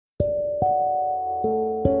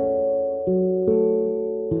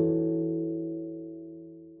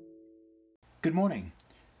Good morning.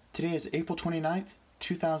 Today is April 29th,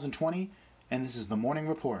 2020, and this is the Morning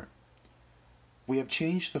Report. We have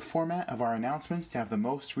changed the format of our announcements to have the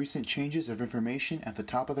most recent changes of information at the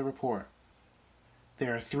top of the report.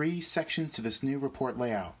 There are 3 sections to this new report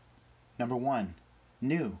layout. Number 1,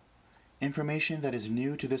 New. Information that is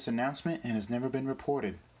new to this announcement and has never been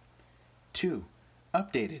reported. 2,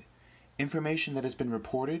 Updated. Information that has been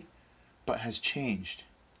reported but has changed.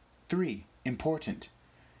 3, Important.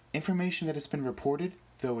 Information that has been reported,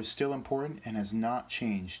 though is still important and has not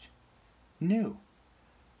changed. New.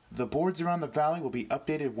 The boards around the valley will be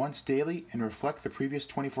updated once daily and reflect the previous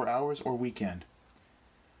 24 hours or weekend.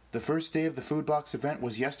 The first day of the food box event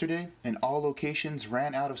was yesterday, and all locations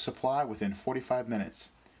ran out of supply within 45 minutes.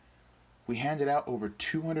 We handed out over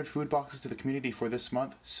 200 food boxes to the community for this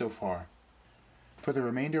month so far. For the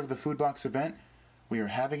remainder of the food box event, we are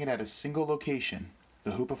having it at a single location,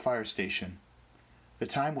 the Hoopa Fire Station. The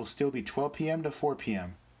time will still be 12 p.m. to 4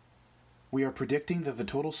 p.m. We are predicting that the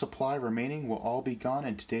total supply remaining will all be gone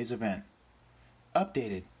in today's event.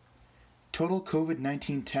 Updated. Total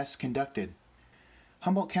COVID-19 tests conducted.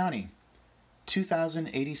 Humboldt County,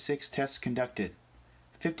 2,086 tests conducted,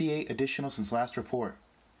 58 additional since last report.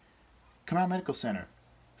 Comal Medical Center,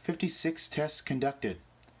 56 tests conducted,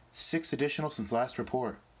 6 additional since last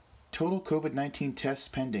report. Total COVID-19 tests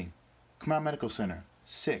pending. Comal Medical Center,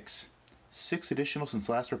 6 additional since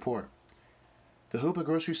last report. The Hoopa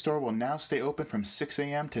grocery store will now stay open from 6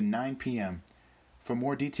 a.m. to 9 p.m. For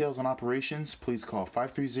more details on operations, please call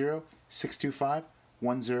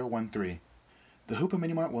 530-625-1013. The Hoopa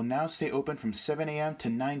Mini Mart will now stay open from 7 a.m. to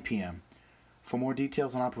 9 p.m. For more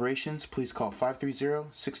details on operations, please call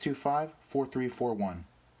 530-625-4341.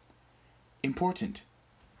 Important.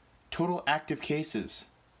 Total active cases.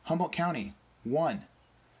 Humboldt County, 1.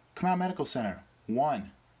 Comal Medical Center,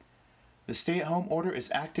 1. The stay-at-home order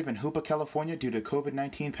is active in Hoopa, California due to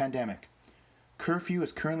COVID-19 pandemic. Curfew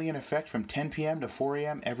is currently in effect from 10 p.m. to 4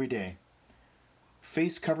 a.m. every day.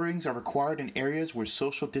 Face coverings are required in areas where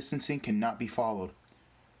social distancing cannot be followed.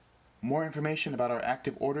 More information about our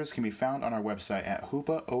active orders can be found on our website at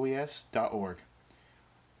hoopaoes.org.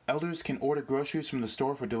 Elders can order groceries from the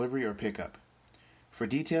store for delivery or pickup. For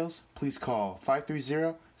details, please call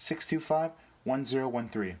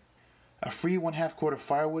 530-625-1013. A free 1/2 quart of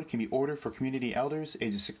firewood can be ordered for community elders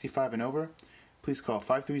ages 65 and over. Please call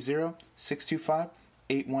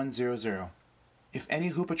 530-625-8100. If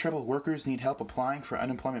any Hoopa Tribal workers need help applying for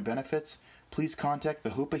unemployment benefits, please contact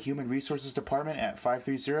the Hoopa Human Resources Department at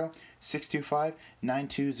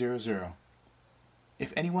 530-625-9200.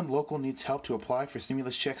 If anyone local needs help to apply for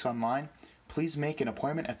stimulus checks online, please make an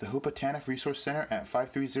appointment at the Hoopa TANF Resource Center at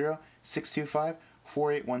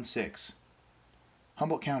 530-625-4816.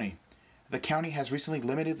 Humboldt County. The county has recently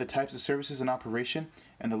limited the types of services in operation,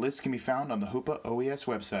 and the list can be found on the Hoopa OES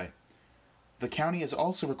website. The county is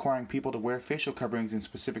also requiring people to wear facial coverings in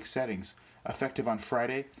specific settings, effective on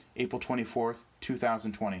Friday, April 24th,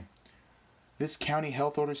 2020. This county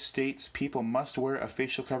health order states people must wear a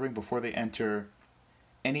facial covering before they enter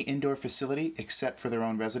any indoor facility except for their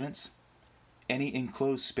own residence, any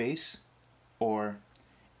enclosed space, or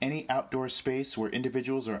any outdoor space where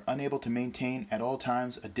individuals are unable to maintain at all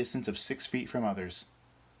times a distance of 6 feet from others.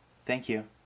 Thank you.